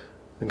and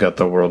got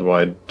the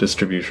worldwide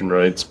distribution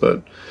rights.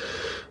 But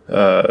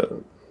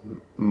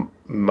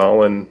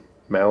Malin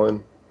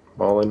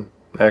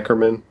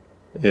Ackerman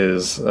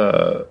is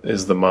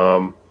the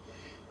mom,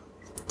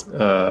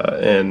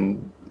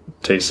 and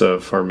Tessa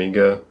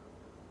Farmiga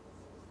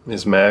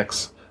is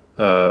Max.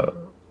 I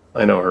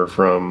know her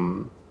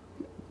from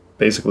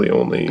basically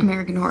only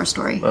American Horror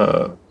Story.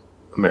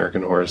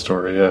 American Horror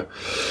Story, yeah.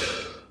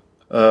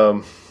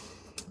 But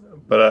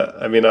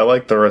I mean, I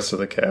liked the rest of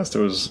the cast. It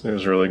was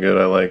really good.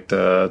 I liked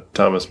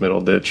Thomas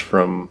Middleditch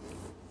from,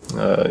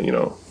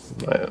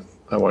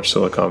 I watched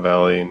Silicon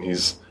Valley, and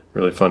he's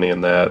really funny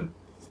in that.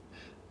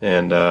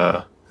 And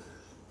I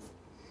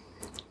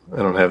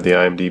don't have the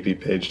IMDb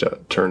page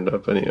turned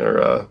up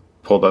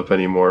pulled up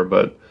anymore,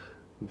 but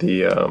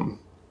the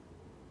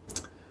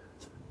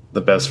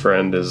best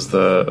friend is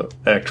the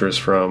actress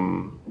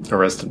from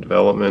Arrested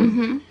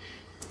Development.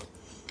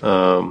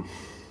 Mm-hmm.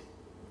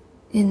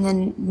 And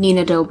then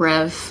Nina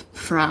Dobrev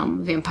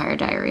from Vampire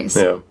Diaries.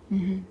 Yeah.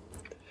 Mm-hmm.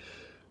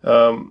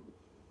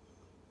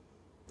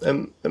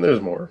 And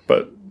there's more,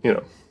 but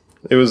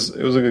it was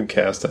a good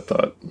cast, I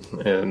thought.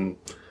 And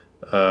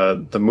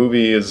the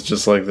movie is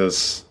just like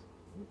this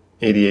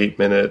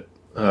 88-minute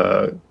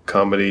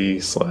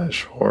comedy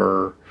 /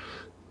 horror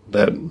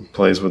that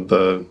plays with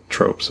the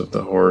tropes of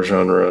the horror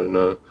genre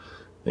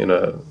in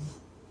a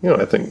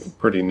I think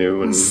pretty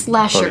new and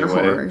slasher funny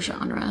way. Horror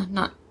genre,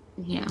 not.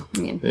 Yeah, I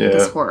mean,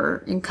 this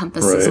horror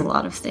encompasses a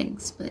lot of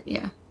things, but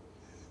yeah.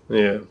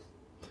 Yeah.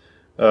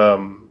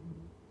 One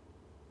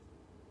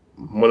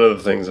of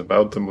the things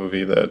about the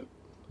movie that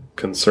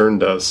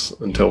concerned us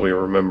until we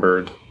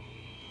remembered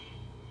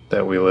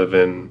that we live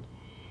in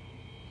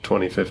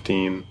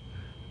 2015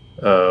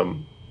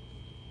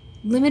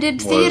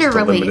 limited theater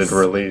release. Limited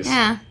release.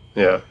 Yeah.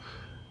 Yeah.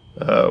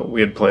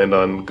 We had planned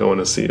on going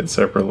to see it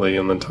separately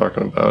and then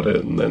talking about it,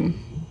 and then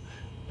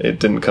it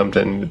didn't come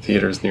to any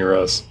theaters near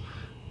us.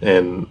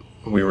 And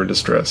we were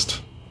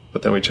distressed.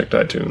 But then we checked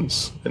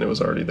iTunes, and it was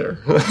already there.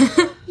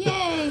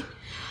 Yay!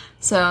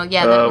 So,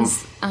 yeah, that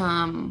was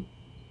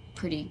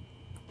pretty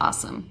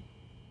awesome.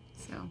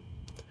 So.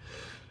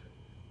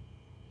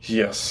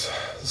 Yes.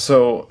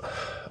 So,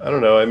 I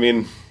don't know. I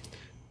mean,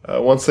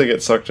 once they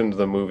get sucked into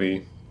the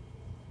movie,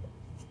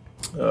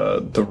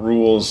 the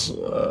rules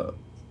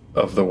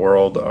of the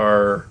world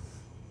are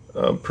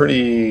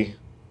pretty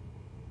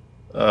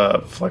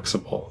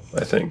flexible,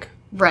 I think.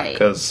 Right.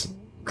 Because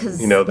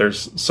they're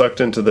sucked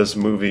into this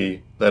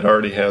movie that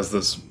already has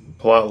this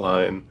plot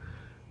line,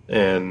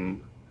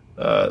 and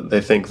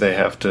they think they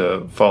have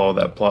to follow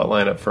that plot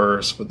line at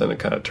first, but then it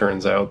kind of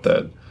turns out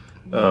that...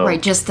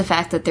 right, just the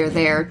fact that they're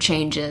there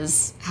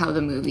changes how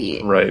the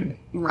movie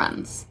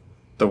runs.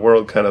 The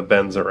world kind of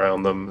bends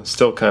around them,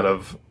 still kind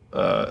of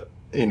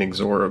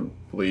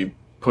inexorably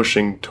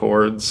pushing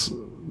towards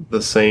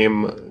the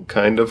same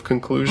kind of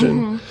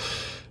conclusion.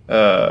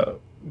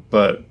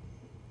 but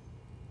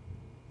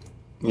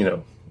you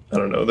know, I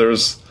don't know.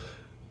 There's,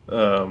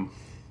 I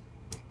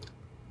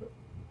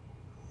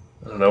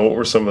don't know, what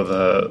were some of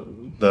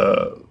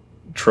the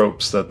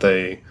tropes that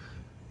they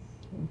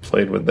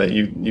played with that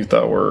you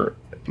thought were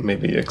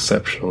maybe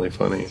exceptionally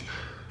funny?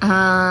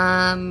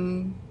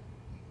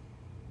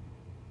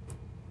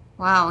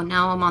 Wow,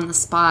 now I'm on the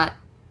spot.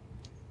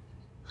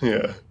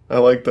 Yeah, I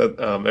like that.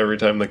 Every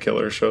time the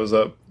killer shows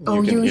up,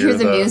 you hear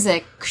the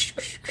music.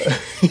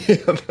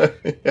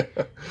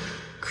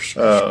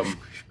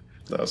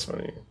 That was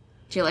funny.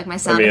 Do you like my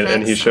sound effects?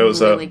 And he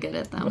shows I'm up. Really good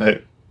at them.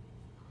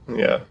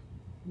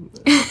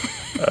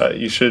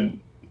 You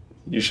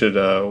should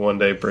one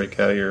day break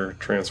out your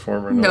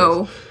transformer.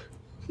 No.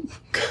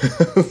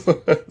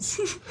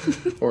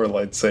 Or a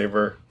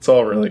lightsaber. It's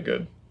all really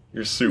good.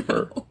 You're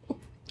super. No.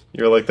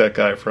 You're like that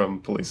guy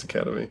from Police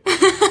Academy.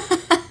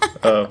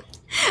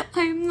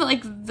 I'm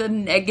like the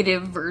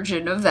negative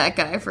version of that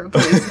guy from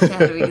Police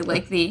Academy,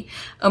 like the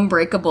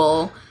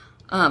Unbreakable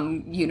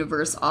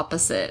universe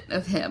opposite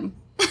of him.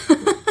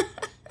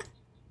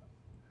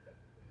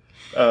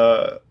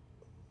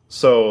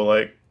 So,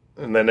 like,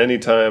 and then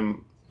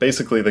anytime,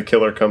 basically the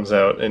killer comes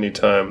out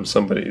anytime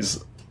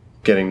somebody's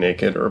getting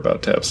naked or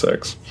about to have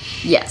sex.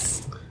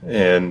 Yes.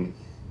 And,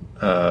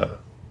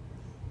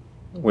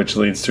 which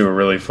leads to a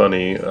really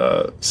funny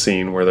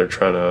scene where they're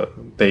trying to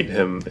bait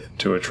him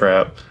into a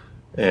trap,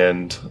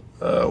 and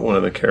one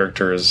of the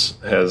characters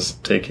has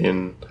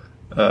taken,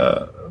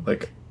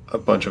 like, a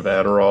bunch of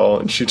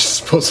Adderall, and she's just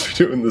supposed to be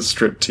doing the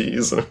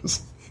striptease, and it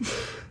was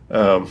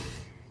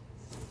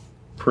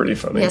pretty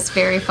funny. Yes,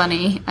 very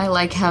funny. I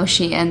like how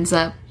she ends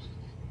up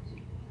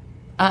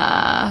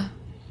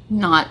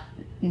not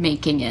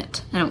making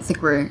it. I don't think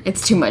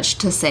it's too much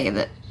to say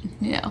that,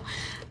 you know.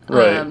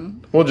 Right.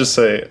 We'll just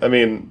say, I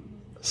mean,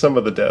 some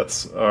of the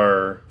deaths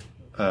are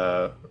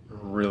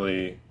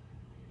really,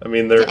 I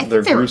mean, they're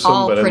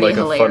gruesome, but in like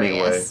a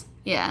funny way.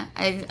 Yeah.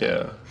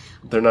 Yeah.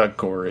 They're not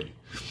gory.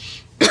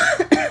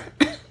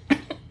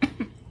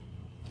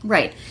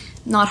 Right.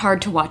 Not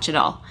hard to watch at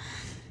all.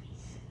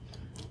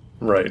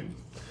 Right.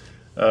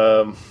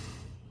 I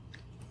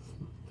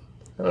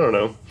don't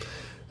know.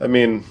 I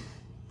mean,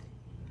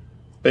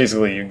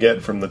 basically you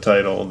get from the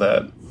title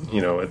that,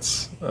 you know,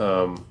 it's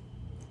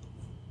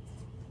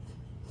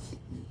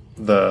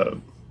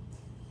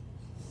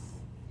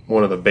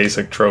one of the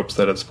basic tropes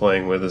that it's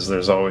playing with is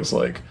there's always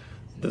like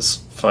this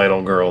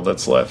final girl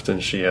that's left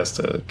and she has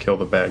to kill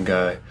the bad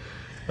guy.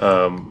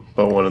 But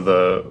one of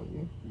the,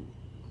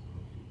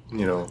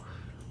 you know,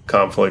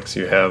 conflicts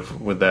you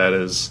have with that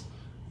is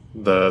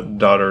the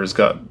daughter's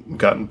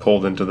gotten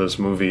pulled into this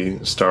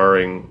movie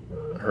starring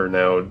her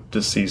now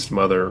deceased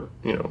mother,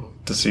 you know,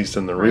 deceased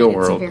in the real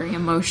world. It's very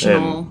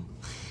emotional.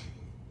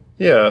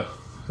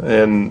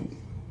 And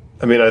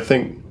I mean, I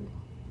think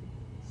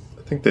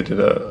they did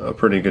a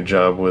pretty good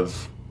job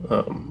with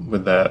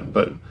that.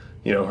 But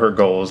you know, her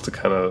goal is to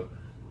kind of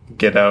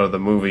get out of the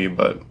movie,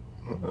 but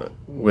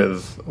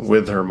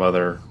with her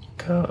mother,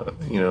 kind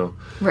of, you know,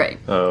 right,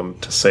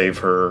 to save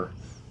her.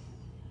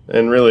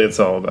 And really, it's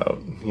all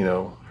about, you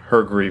know,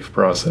 her grief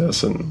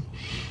process and,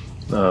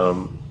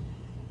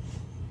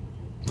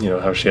 you know,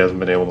 how she hasn't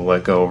been able to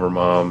let go of her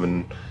mom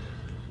and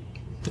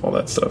all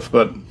that stuff.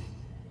 But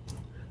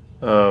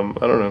I don't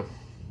know.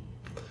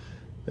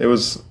 It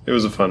was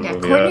a fun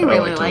movie. Courtney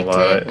really liked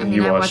it. I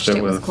mean, I watched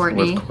it with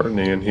Courtney.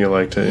 And he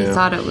liked it. He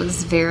thought it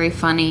was very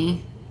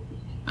funny.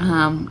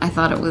 I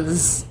thought it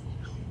was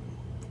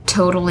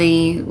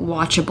totally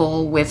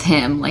watchable with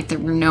him. Like, there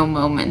were no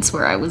moments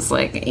where I was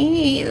like,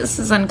 hey, this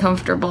is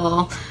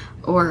uncomfortable,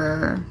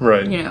 or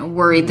you know,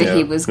 worried that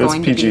he was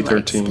going to be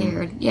like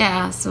scared.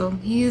 Yeah, so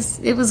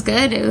it was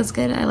good. It was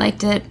good. I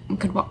liked it. I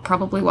could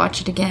probably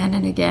watch it again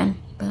and again,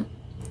 but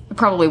I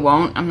probably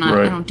won't.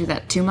 I don't do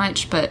that too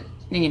much, but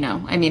you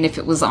know, I mean, if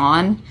it was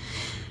on,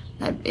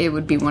 it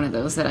would be one of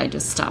those that I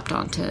just stopped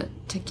on to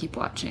keep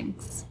watching.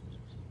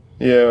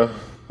 Yeah.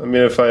 I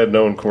mean, if I had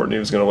known Courtney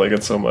was going to like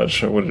it so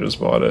much, I would have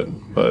just bought it.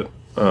 But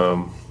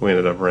we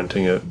ended up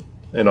renting it.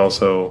 And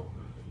also,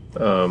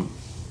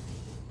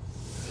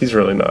 he's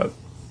really not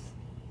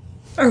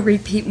a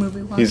repeat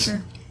movie watcher. He's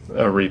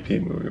a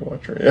repeat movie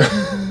watcher, yeah.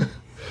 Mm-hmm.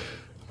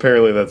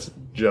 Apparently that's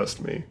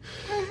just me.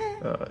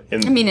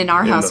 In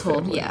our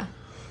household, yeah.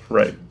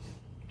 Right.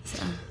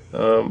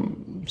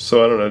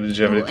 So I don't know, did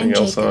you have anything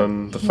else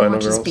on The Final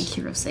Girls? He watches Big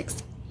Hero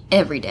 6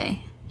 every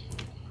day.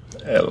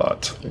 A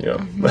lot, yeah.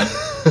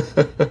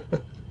 Mm-hmm.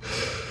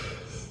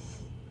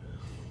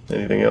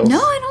 Anything else? No,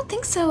 I don't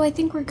think so. I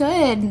think we're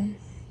good.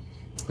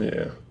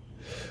 Yeah.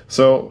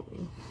 So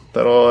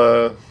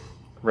that'll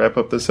wrap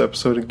up this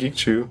episode of Geek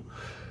Chew.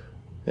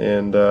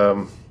 And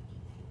I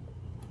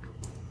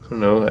don't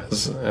know,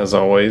 as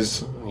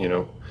always, you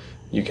know,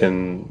 you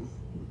can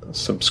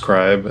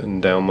subscribe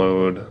and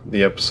download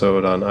the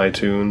episode on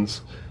iTunes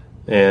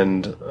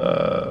and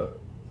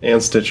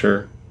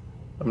Stitcher.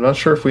 I'm not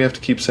sure if we have to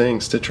keep saying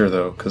Stitcher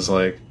though, because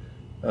like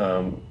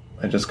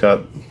I just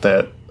got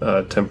that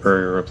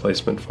temporary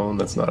replacement phone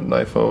that's not an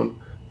iPhone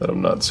that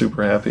I'm not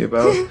super happy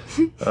about.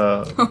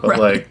 But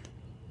like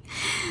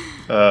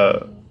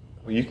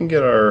You can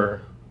get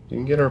our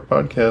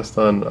podcast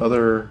on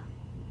other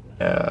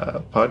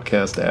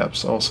podcast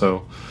apps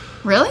also.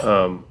 Really?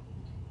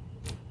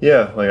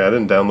 Yeah, like I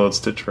didn't download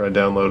Stitcher. I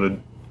downloaded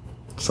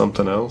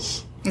something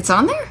else. It's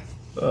on there?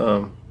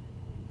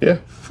 Yeah.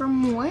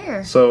 From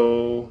where?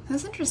 So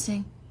that's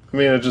interesting. I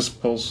mean, it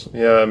just pulls.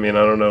 Yeah, I mean,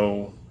 I don't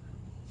know.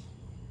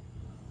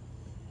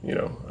 You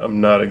know,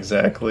 I'm not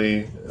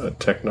exactly a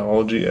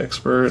technology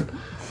expert.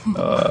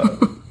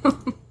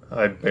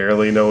 I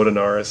barely know what an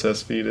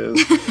RSS feed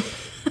is.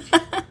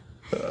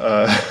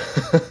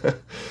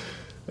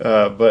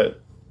 But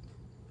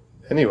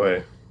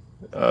anyway,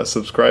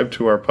 subscribe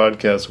to our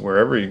podcast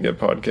wherever you get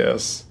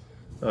podcasts.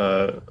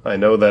 I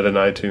know that in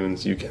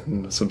iTunes you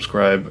can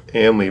subscribe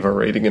and leave a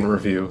rating and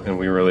review, and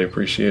we really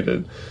appreciate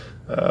it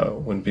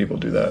when people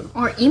do that.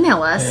 Or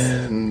email us.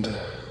 And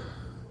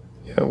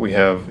yeah, we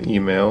have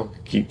email,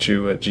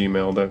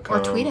 geekchew@gmail.com.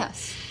 Or tweet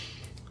us.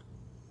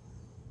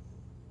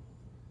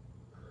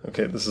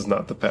 Okay, this is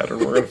not the pattern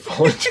we're going to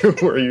fall into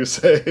where you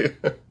say...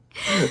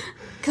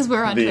 Because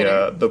we're on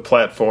Twitter. The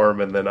platform,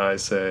 and then I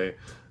say,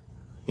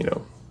 you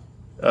know,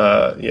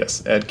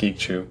 yes,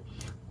 @GeekChew.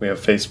 We have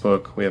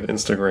Facebook. We have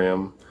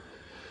Instagram.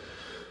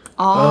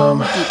 All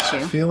GeekChew.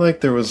 I feel like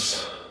there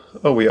was...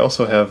 Oh, we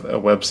also have a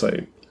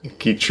website,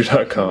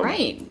 geekchew.com.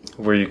 Right.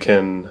 Where you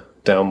can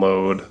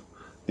download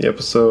the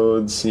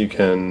episodes. You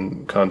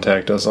can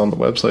contact us on the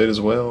website as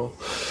well.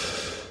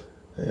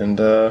 And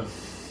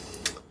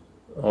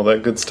all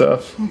that good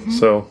stuff. Mm-hmm.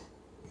 So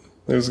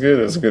it was good.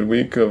 It was a good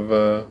week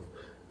of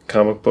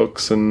comic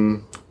books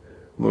and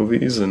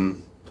movies,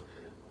 and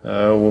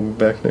we'll be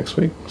back next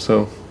week.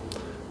 So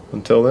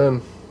until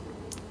then,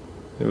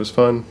 it was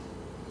fun.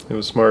 It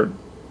was smart.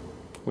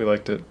 We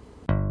liked it.